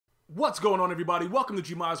What's going on, everybody? Welcome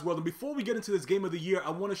to GmiasWorld. And before we get into this game of the year, I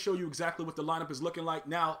want to show you exactly what the lineup is looking like.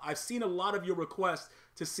 Now, I've seen a lot of your requests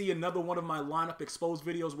to see another one of my lineup exposed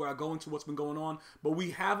videos where I go into what's been going on, but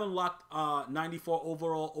we have unlocked 94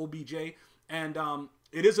 overall OBJ, and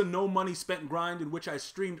it is a no money spent grind in which I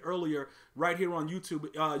streamed earlier right here on YouTube.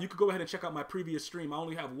 You could go ahead and check out my previous stream. I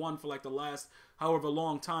only have one for like the last however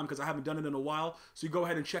long time because I haven't done it in a while. So you go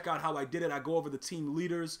ahead and check out how I did it. I go over the team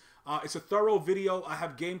leaders. It's a thorough video. I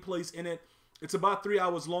have gameplays in it. It's about 3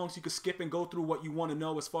 hours long, so you can skip and go through what you want to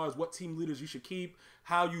know as far as what team leaders you should keep,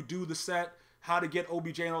 how you do the set, how to get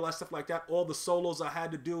OBJ and all that stuff like that, all the solos I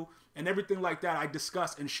had to do, and everything like that I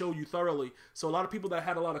discuss and show you thoroughly. So a lot of people that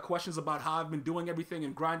had a lot of questions about how I've been doing everything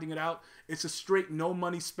and grinding it out, it's a straight no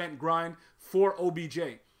money spent grind for OBJ.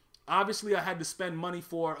 Obviously, I had to spend money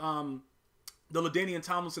for the LaDainian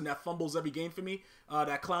Tomlinson that fumbles every game for me,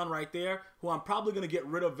 that clown right there, who I'm probably going to get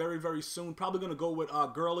rid of very, very soon. Probably going to go with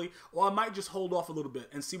Gurley, or I might just hold off a little bit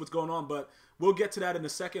and see what's going on, but we'll get to that in a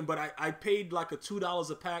second. But I paid like a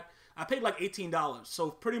 $2 a pack. I paid like $18, so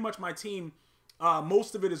pretty much my team,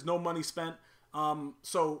 most of it is no money spent.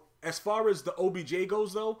 So as far as the OBJ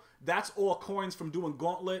goes, though, that's all coins from doing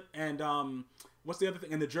Gauntlet and what's the other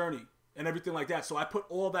thing, and the Journey and everything like that. So I put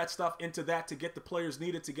all that stuff into that to get the players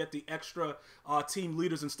needed, to get the extra team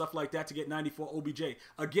leaders and stuff like that, to get 94 OBJ.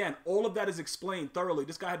 Again, all of that is explained thoroughly.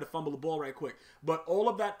 This guy had to fumble the ball right quick. But all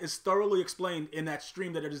of that is thoroughly explained in that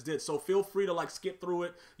stream that I just did. So feel free to like skip through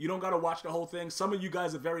it. You don't got to watch the whole thing. Some of you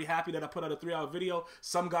guys are very happy that I put out a 3-hour video.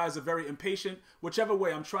 Some guys are very impatient. Whichever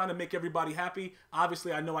way, I'm trying to make everybody happy.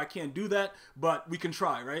 Obviously, I know I can't do that, but we can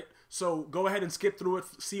try, right? So go ahead and skip through it,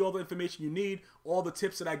 see all the information you need, all the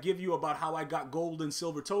tips that I give you about how I got gold and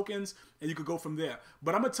silver tokens, and you could go from there.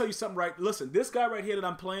 But I'm going to tell you something, right? Listen, this guy right here that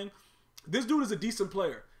I'm playing, this dude is a decent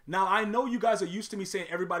player. Now, I know you guys are used to me saying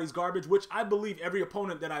everybody's garbage, which I believe every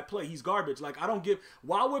opponent that I play, he's garbage. Like, I don't give,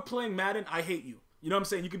 while we're playing Madden, I hate you. You know what I'm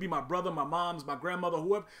saying? You could be my brother, my mom's, my grandmother,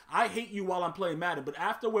 whoever. I hate you while I'm playing Madden. But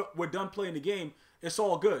after we're done playing the game, it's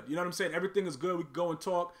all good. You know what I'm saying? Everything is good. We can go and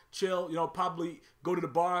talk, chill, you know, probably go to the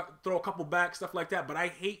bar, throw a couple back, stuff like that. But I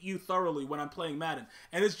hate you thoroughly when I'm playing Madden.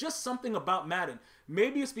 And it's just something about Madden.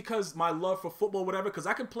 Maybe it's because my love for football, whatever, because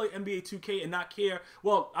I can play NBA 2K and not care.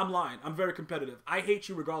 Well, I'm lying. I'm very competitive. I hate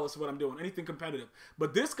you regardless of what I'm doing. Anything competitive.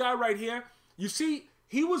 But this guy right here, you see,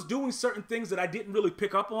 he was doing certain things that I didn't really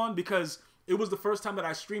pick up on because it was the first time that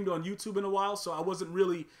I streamed on YouTube in a while, so I wasn't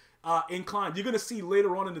really inclined. You're going to see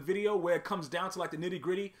later on in the video where it comes down to like the nitty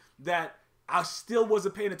gritty that I still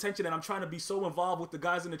wasn't paying attention, and I'm trying to be so involved with the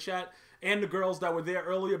guys in the chat and the girls that were there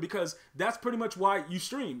earlier, because that's pretty much why you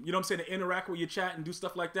stream. You know what I'm saying? To interact with your chat and do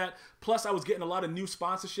stuff like that. Plus, I was getting a lot of new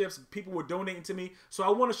sponsorships. People were donating to me. So I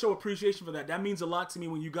want to show appreciation for that. That means a lot to me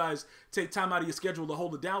when you guys take time out of your schedule to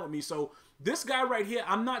hold it down with me. So this guy right here,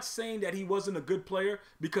 I'm not saying that he wasn't a good player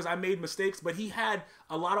because I made mistakes, but he had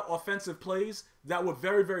a lot of offensive plays that were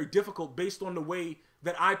very, very difficult based on the way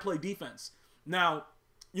that I play defense. Now,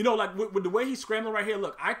 you know, like with the way he's scrambling right here,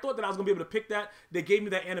 look, I thought that I was going to be able to pick that. They gave me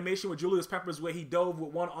that animation with Julius Peppers where he dove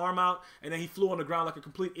with one arm out and then he flew on the ground like a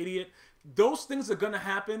complete idiot. Those things are going to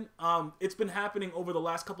happen. It's been happening over the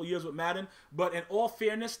last couple of years with Madden. But in all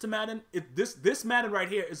fairness to Madden, this Madden right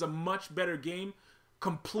here is a much better game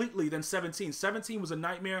completely than 17. 17 was a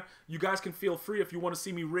nightmare. You guys can feel free, if you want to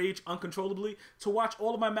see me rage uncontrollably, to watch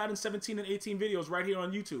all of my Madden 17 and 18 videos right here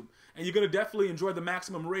on YouTube. And you're going to definitely enjoy the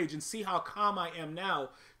maximum rage and see how calm I am now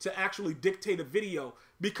to actually dictate a video,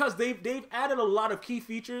 because they've added a lot of key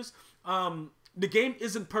features. The game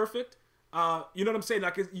isn't perfect. You know what I'm saying?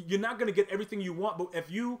 Like, you're not going to get everything you want, but if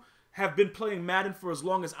you have been playing Madden for as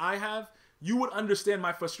long as I have, you would understand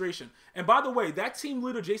my frustration. And by the way, that team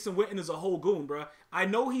leader, Jason Witten, is a whole goon, bruh. I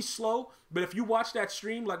know he's slow, but if you watch that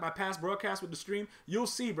stream, like my past broadcast with the stream, you'll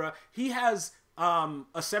see, bruh, he has a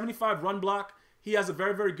 75 run block. He has a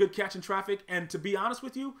very, very good catch in traffic. And to be honest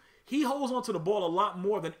with you, he holds onto the ball a lot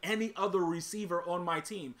more than any other receiver on my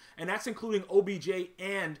team. And that's including OBJ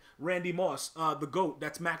and Randy Moss, the GOAT,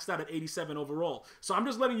 that's maxed out at 87 overall. So I'm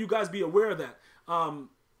just letting you guys be aware of that.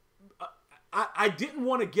 I didn't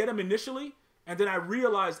want to get him initially, and then I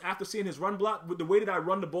realized after seeing his run block, with the way that I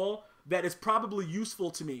run the ball, that it's probably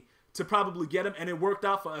useful to me to probably get him, and it worked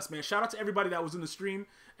out for us, man. Shout out to everybody that was in the stream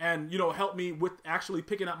and, you know, helped me with actually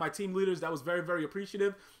picking out my team leaders. That was very, very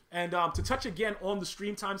appreciative. And to touch again on the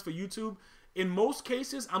stream times for YouTube, in most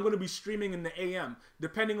cases, I'm going to be streaming in the AM,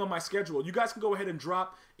 depending on my schedule. You guys can go ahead and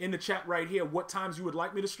drop in the chat right here what times you would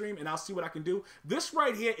like me to stream, and I'll see what I can do. This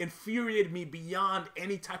right here infuriated me beyond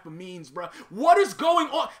any type of means, bro. What is going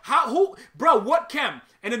on? Bro, what Chem?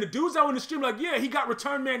 And then the dudes that were in the stream like, yeah, he got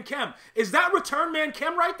Return Man Chem. Is that Return Man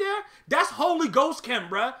Chem right there? That's Holy Ghost Chem,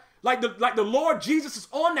 bro. Like the Lord Jesus is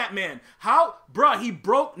on that man. How, bruh, he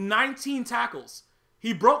broke 19 tackles.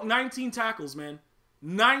 He broke 19 tackles, man.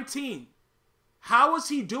 19. How is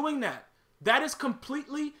he doing that? That is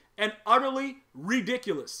completely and utterly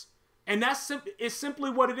ridiculous. And that's it's simply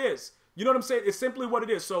what it is. You know what I'm saying? It's simply what it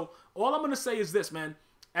is. So all I'm going to say is this, man.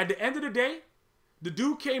 At the end of the day, the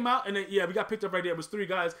dude came out and yeah, we got picked up right there. It was 3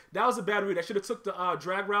 guys. That was a bad read. I should have took the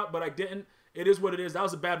drag route, but I didn't. It is what it is. That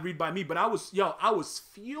was a bad read by me. But I was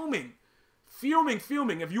fuming.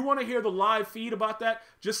 Fuming. If you want to hear the live feed about that,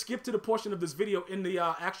 just skip to the portion of this video in the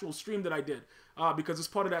actual stream that I did. Because it's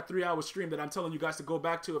part of that 3-hour stream that I'm telling you guys to go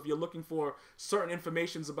back to if you're looking for certain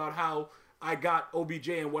informations about how I got OBJ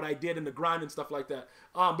and what I did in the grind and stuff like that.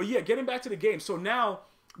 But yeah, getting back to the game. So now,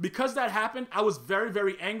 because that happened, I was very,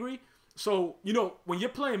 very angry. So, you know, when you're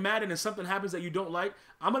playing Madden and something happens that you don't like,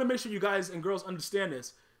 I'm going to make sure you guys and girls understand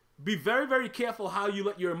this. Be very, very careful how you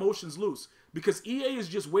let your emotions loose. Because EA is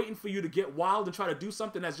just waiting for you to get wild and try to do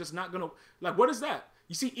something that's just not going to... Like, what is that?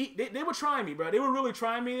 You see, they were trying me, bro. They were really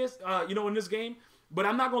trying me, you know, in this game. But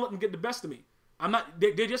I'm not going to let them get the best of me.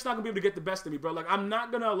 They're just not going to be able to get the best of me, bro. Like, I'm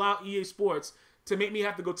not going to allow EA Sports to make me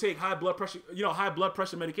have to go take high blood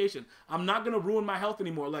pressure medication. I'm not going to ruin my health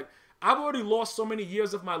anymore. Like, I've already lost so many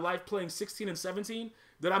years of my life playing 16 and 17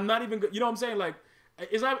 that I'm not even... You know what I'm saying? Like,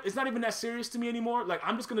 it's not even that serious to me anymore. Like,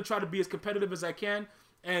 I'm just going to try to be as competitive as I can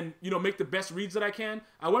and, you know, make the best reads that I can.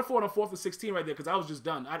 I went for it on 4th and 16 right there because I was just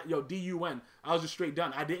done. D-U-N. I was just straight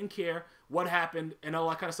done. I didn't care what happened and all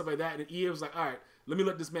that kind of stuff like that. And EA was like, all right, let me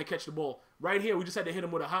let this man catch the ball. Right here, we just had to hit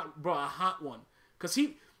him with a hot one. Because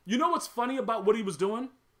you know what's funny about what he was doing?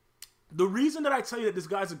 The reason that I tell you that this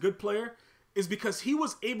guy's a good player is because he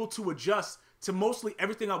was able to adjust to mostly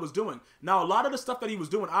everything I was doing. Now, a lot of the stuff that he was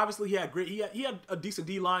doing, obviously he had a decent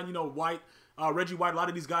D-line, you know, White, Reggie White, a lot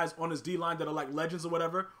of these guys on his D-line that are like legends or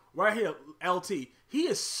whatever. Right here, LT. He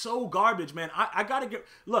is so garbage, man. I gotta get...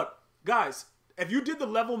 Look, guys, if you did the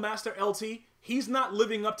level master LT, he's not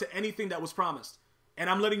living up to anything that was promised. And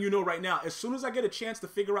I'm letting you know right now, as soon as I get a chance to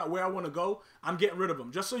figure out where I want to go, I'm getting rid of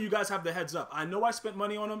him. Just so you guys have the heads up. I know I spent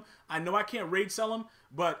money on him. I know I can't raid sell him,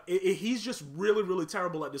 but he's just really, really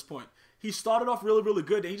terrible at this point. He started off really, really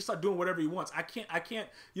good, and he just started doing whatever he wants. I can't, you know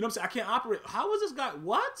what I'm saying? I can't operate. How is this guy?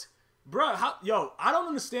 What? Bruh, yo, I don't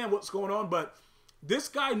understand what's going on, but this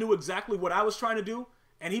guy knew exactly what I was trying to do.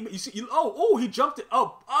 And he jumped it.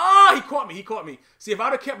 He caught me. See, if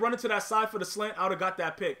I'd have kept running to that side for the slant, I would have got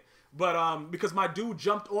that pick. But because my dude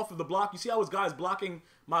jumped off of the block, you see how his guys blocking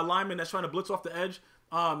my lineman that's trying to blitz off the edge.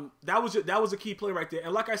 That was a key play right there.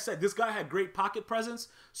 And like I said, this guy had great pocket presence,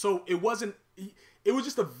 so it wasn't. It was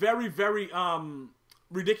just a very, very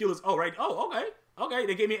ridiculous. Okay.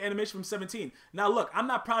 They gave me an animation from 17. Now look, I'm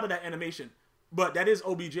not proud of that animation, but that is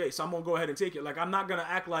OBJ, so I'm gonna go ahead and take it. Like, I'm not gonna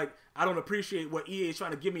act like I don't appreciate what EA is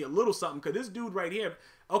trying to give me a little something, because this dude right here,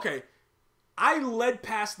 okay, I led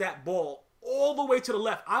past that ball all the way to the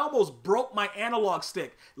left. I almost broke my analog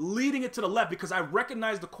stick leading it to the left because I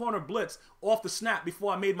recognized the corner blitz off the snap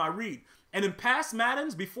before I made my read. And in past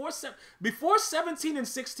Maddens, before 17 and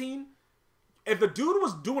 16, if the dude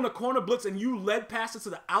was doing a corner blitz and you led past it to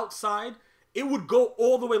the outside, it would go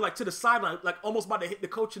all the way like to the sideline, like almost about to hit the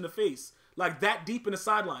coach in the face. Like that deep in the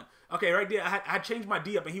sideline. Okay, right there, I changed my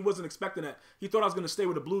D up, and he wasn't expecting that. He thought I was going to stay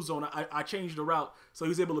with the blue zone. I changed the route, so he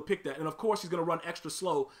was able to pick that. And, of course, he's going to run extra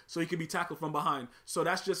slow so he can be tackled from behind. So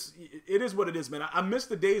that's just, it is what it is, man. I miss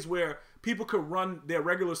the days where people could run their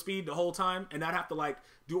regular speed the whole time and not have to, like,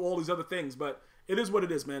 do all these other things. But it is what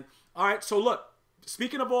it is, man. All right, so look.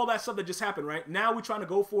 Speaking of all that stuff that just happened, right? Now we're trying to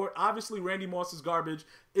go for it. Obviously, Randy Moss is garbage.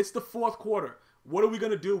 It's the 4th quarter. What are we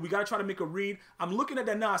going to do? We got to try to make a read. I'm looking at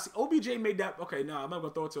that now. See, OBJ made that. Okay, no, I'm not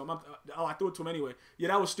going to throw it to him. I threw it to him anyway. Yeah,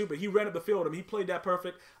 that was stupid. He ran up the field. He played that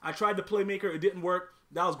perfect. I tried the playmaker. It didn't work.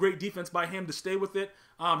 That was great defense by him to stay with it.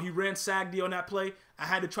 He ran Sag D on that play. I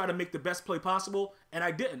had to try to make the best play possible, and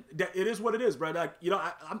I didn't. It is what it is, bro. Like, you know,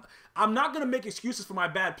 I'm not going to make excuses for my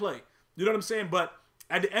bad play. You know what I'm saying? But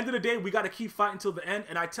at the end of the day, we got to keep fighting till the end.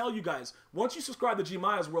 And I tell you guys, once you subscribe to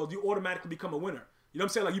GmiasWorld, you automatically become a winner. You know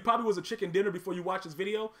what I'm saying? Like, you probably was a chicken dinner before you watched this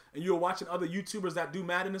video, and you were watching other YouTubers that do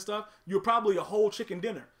Madden and stuff. You were probably a whole chicken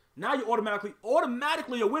dinner. Now you're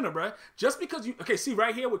automatically a winner, bro. Just because you... Okay, see,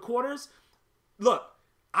 right here with quarters, look,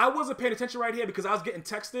 I wasn't paying attention right here because I was getting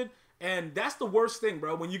texted, and that's the worst thing,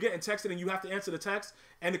 bro, when you're getting texted and you have to answer the text,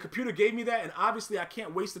 and the computer gave me that, and obviously I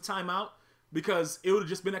can't waste the time out because it would have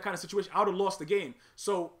just been that kind of situation. I would have lost the game.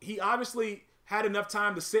 So he obviously had enough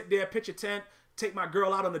time to sit there, pitch a tent, take my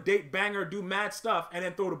girl out on a date, bang her, do mad stuff, and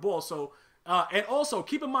then throw the ball. So, and also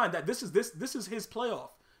keep in mind that this is his playoff.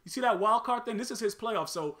 You see that wild card thing? This is his playoff.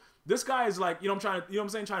 So this guy is like, you know what I'm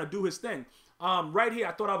saying, trying to do his thing. Right here,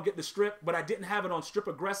 I thought I would get the strip, but I didn't have it on strip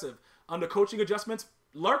aggressive. Under coaching adjustments,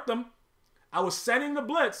 lurked them. I was sending the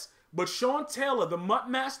blitz, but Sean Taylor, the mutt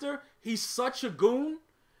master, he's such a goon.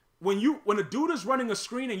 When a dude is running a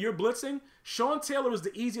screen and you're blitzing, Sean Taylor is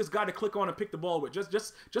the easiest guy to click on and pick the ball with.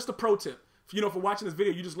 Just a pro tip. You know, for watching this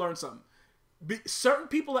video, you just learned something. Certain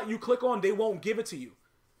people that you click on, they won't give it to you.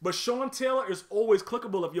 But Sean Taylor is always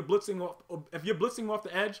clickable if you're blitzing off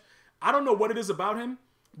the edge. I don't know what it is about him,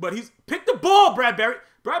 but he's pick the ball, Bradbury.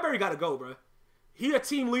 Bradbury got to go, bro. He a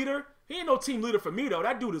team leader. He ain't no team leader for me, though.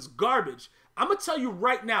 That dude is garbage. I'm going to tell you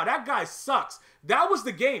right now, that guy sucks. That was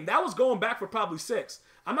the game. That was going back for probably 6.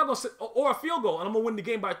 I'm not going to say, or a field goal, and I'm going to win the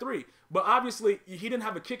game by 3. But obviously, he didn't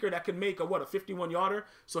have a kicker that could make a 51-yarder.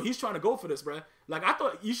 So he's trying to go for this, bro. Like, I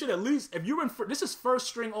thought you should at least, if you're in, this is first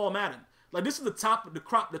string all Madden. Like, this is the top of the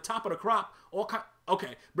crop.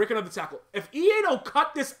 Okay, break another tackle. If EA don't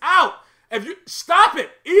cut this out, if you, stop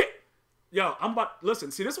it. Yo,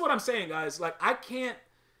 listen, see, this is what I'm saying, guys. Like, I can't.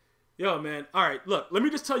 Yo, man. All right, look. Let me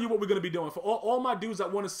just tell you what we're going to be doing. For all my dudes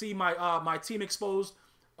that want to see my team exposed,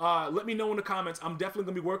 let me know in the comments. I'm definitely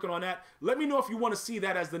going to be working on that. Let me know if you want to see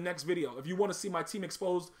that as the next video. If you want to see my team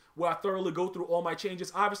exposed where I thoroughly go through all my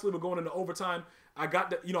changes. Obviously, we're going into overtime. I got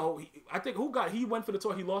the, you know, I think he went for the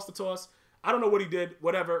toss. He lost the toss. I don't know what he did,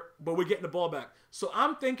 whatever, but we're getting the ball back. So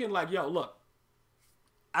I'm thinking like, yo, look.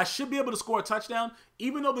 I should be able to score a touchdown,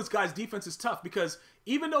 even though this guy's defense is tough. Because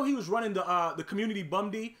even though he was running the community bum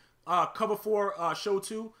D, cover 4 show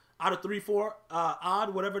 2 out of 3-4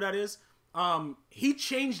 odd, whatever that is, he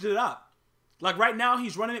changed it up. Like right now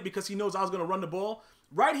he's running it because he knows I was going to run the ball.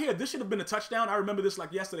 Right here, this should have been a touchdown. I remember this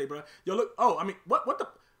like yesterday, bro. Yo, look. Oh, I mean, what the?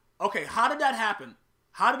 Okay, how did that happen?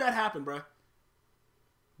 How did that happen, bro?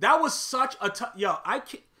 That was such a yo. I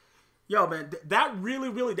can't. Yo, man, that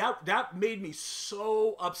really, that made me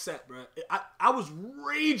so upset, bro. I was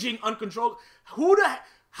raging uncontrolled.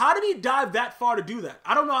 How did he dive that far to do that?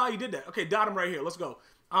 I don't know how he did that. Okay, dot him right here. Let's go.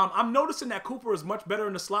 I'm noticing that Kouppa is much better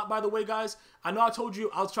in the slot, by the way, guys. I know I told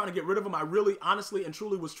you I was trying to get rid of him. I really, honestly, and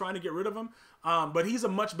truly was trying to get rid of him. But he's a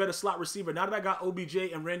much better slot receiver. Now that I got OBJ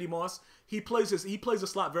and Randy Moss, he plays the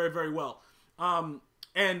slot very, very well.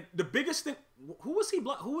 And the biggest thing, who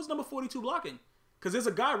was number 42 blocking? Because there's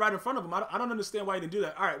a guy right in front of him. I don't understand why he didn't do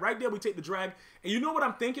that. All right, right there we take the drag. And you know what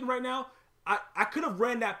I'm thinking right now? I could have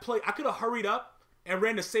ran that play. I could have hurried up and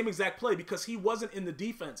ran the same exact play because he wasn't in the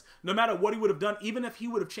defense. No matter what he would have done, even if he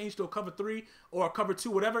would have changed to a cover 3 or a cover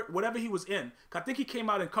 2, whatever he was in. I think he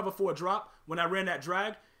came out in cover 4 drop when I ran that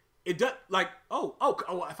drag. It does like, oh,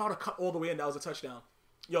 if I would have cut all the way in, that was a touchdown.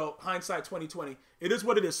 Yo, hindsight 2020. It is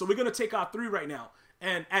what it is. So we're going to take our 3 right now.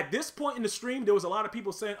 And at this point in the stream, there was a lot of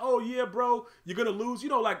people saying, oh, yeah, bro, you're going to lose. You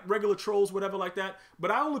know, like regular trolls, whatever like that. But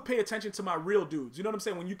I only pay attention to my real dudes. You know what I'm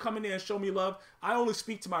saying? When you come in there and show me love, I only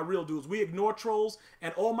speak to my real dudes. We ignore trolls.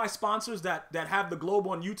 And all my sponsors that have the globe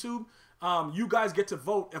on YouTube, you guys get to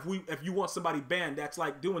vote if you want somebody banned that's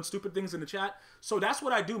like doing stupid things in the chat. So that's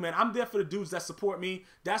what I do, man. I'm there for the dudes that support me.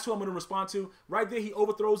 That's who I'm going to respond to. Right there, he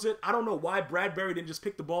overthrows it. I don't know why Bradbury didn't just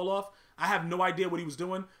pick the ball off. I have no idea what he was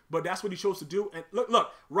doing, but that's what he chose to do. And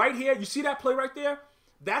look, right here, you see that play right there?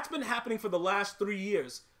 That's been happening for the last 3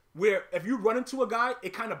 years, where if you run into a guy,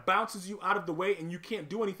 it kind of bounces you out of the way and you can't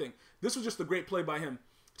do anything. This was just a great play by him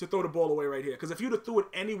to throw the ball away right here. Because if you'd have threw it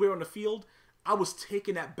anywhere on the field, I was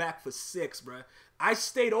taking that back for 6, bruh. I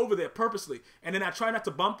stayed over there purposely, and then I tried not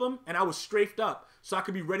to bump him, and I was strafed up so I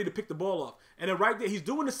could be ready to pick the ball off. And then right there, he's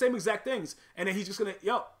doing the same exact things, and then he's just gonna,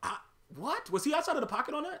 what? Was he outside of the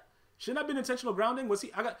pocket on that? Shouldn't that have been intentional grounding? Was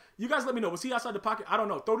he? You guys let me know. Was he outside the pocket? I don't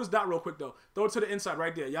know. Throw this dot real quick though. Throw it to the inside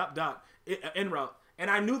right there. Yup, dot. In route. And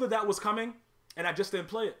I knew that was coming, and I just didn't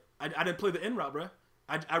play it. I didn't play the in route, bruh.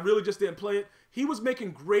 I really just didn't play it. He was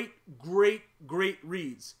making great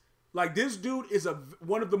reads. Like, this dude is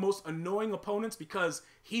one of the most annoying opponents because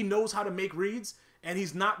he knows how to make reads, and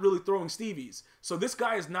he's not really throwing Stevies. So this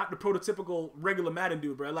guy is not the prototypical regular Madden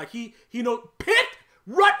dude, bro. Like, he knows, pick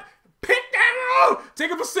that,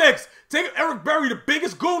 take it for 6. Take it, Eric Berry, the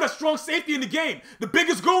biggest goon that's strong safety in the game. The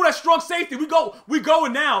biggest goon that's strong safety. We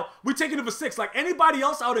going now. We taking it for 6. Like, anybody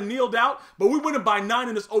else, I would have kneeled out, but we winning by 9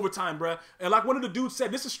 in this overtime, bro. And like one of the dudes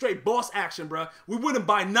said, this is straight boss action, bro. We winning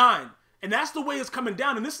by 9. And that's the way it's coming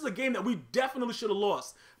down. And this is a game that we definitely should have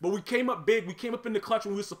lost. But we came up big. We came up in the clutch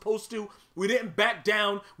when we were supposed to. We didn't back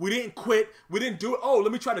down. We didn't quit. We didn't do it. Oh,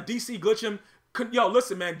 let me try to DC glitch him. Yo,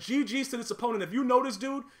 listen, man. GG's to this opponent. If you know this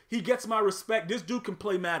dude, he gets my respect. This dude can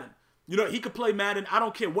play Madden. You know, he could play Madden. I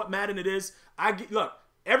don't care what Madden it is. Look,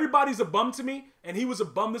 everybody's a bum to me, and he was a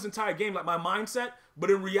bum this entire game, like my mindset. But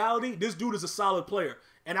in reality, this dude is a solid player.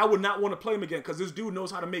 And I would not want to play him again because this dude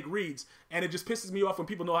knows how to make reads. And it just pisses me off when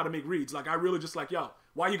people know how to make reads. Like, I really just like, yo,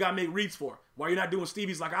 why you got to make reads for? Why you not doing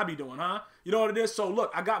Stevie's like I be doing, huh? You know what it is? So,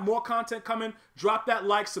 look, I got more content coming. Drop that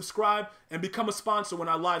like, subscribe, and become a sponsor when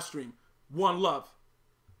I live stream. One love.